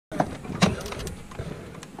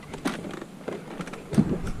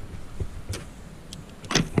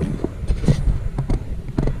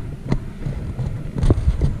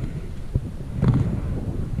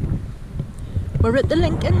We're at the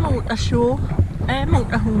Lincoln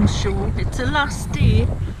Motorhome show. It's the last day.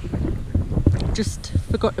 Just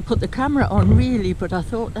forgot to put the camera on really, but I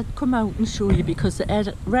thought I'd come out and show you because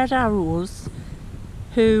the Red Arrows,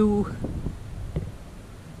 who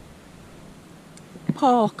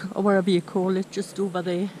park or whatever you call it, just over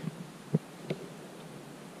there,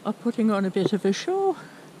 are putting on a bit of a show.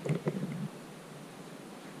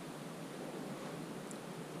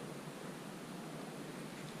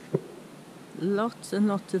 Lots and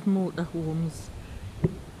lots of motorhomes,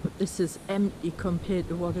 but this is empty compared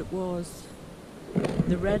to what it was.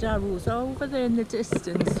 The Red Arrows are over there in the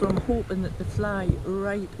distance, so I'm hoping that they fly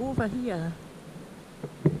right over here.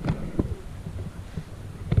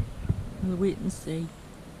 We'll wait and see.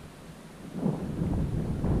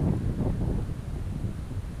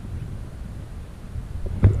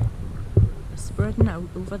 Spreading out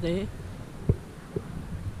over there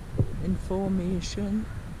in formation.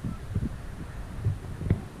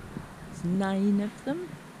 9 of them.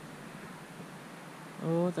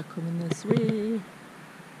 Oh, they're coming this way.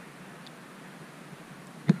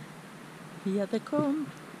 Here they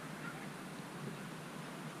come.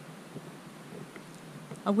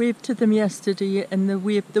 I waved to them yesterday and they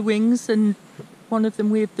waved the wings, and one of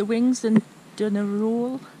them waved the wings and done a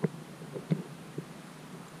roll.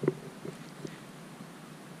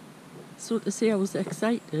 So to say I was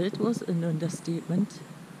excited was an understatement.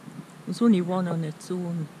 There's only one on its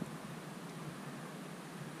own.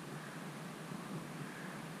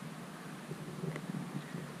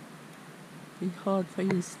 Be hard for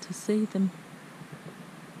you to see them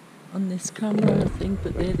on this camera, I think,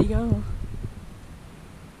 but there they are.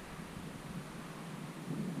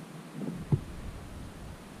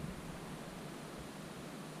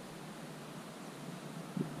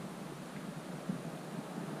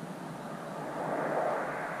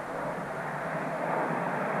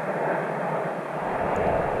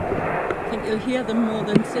 I think you'll hear them more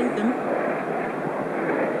than see them.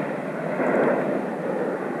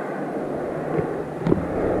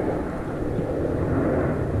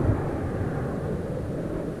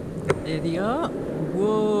 There they are.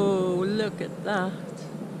 Whoa, look at that.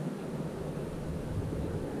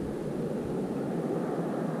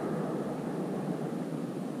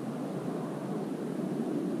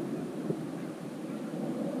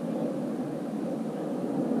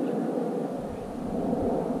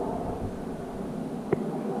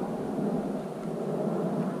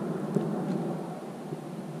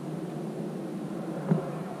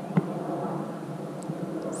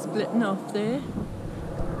 Splitting off there.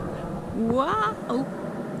 Wow!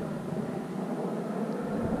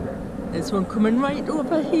 There's one coming right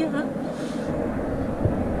over here.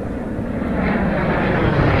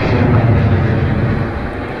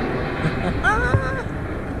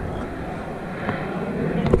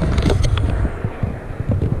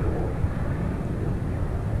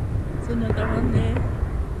 There's another one there.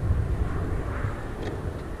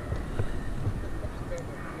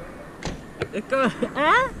 Look at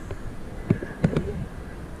that.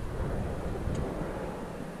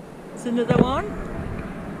 There's another one.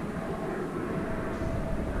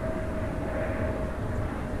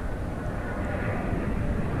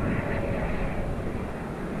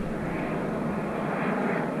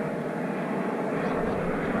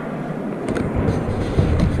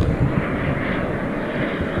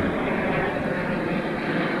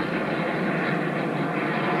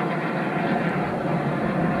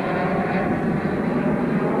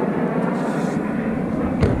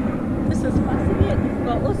 This is fascinating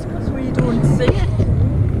for us because we don't see it.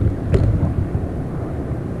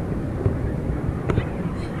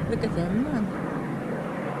 Look at them, man.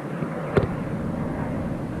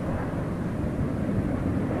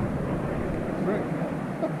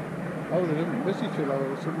 Oh, they didn't miss each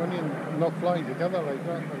other or something and not flying together like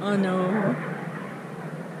that. Oh no.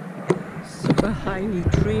 Super highly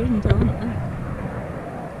trained, aren't they?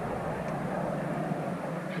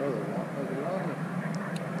 Oh, they're not.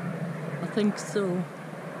 I think so.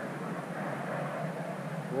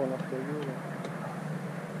 One after the other.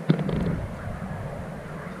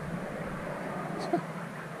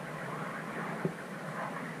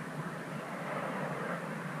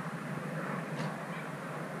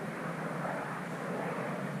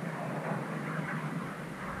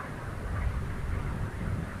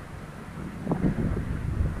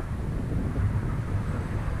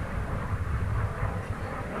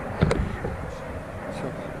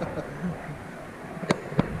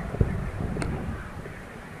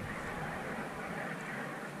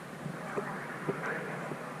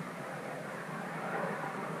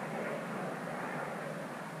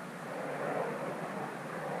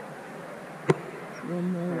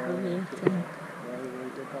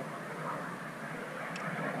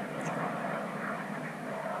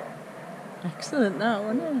 Excellent that,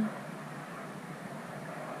 wasn't it?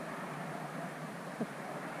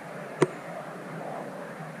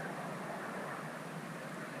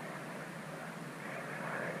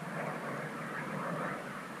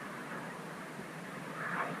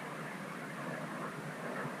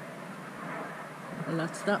 Well,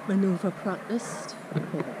 that's that manoeuvre practiced.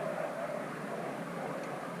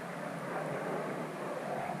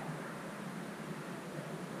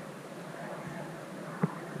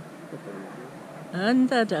 And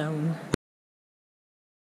they're down.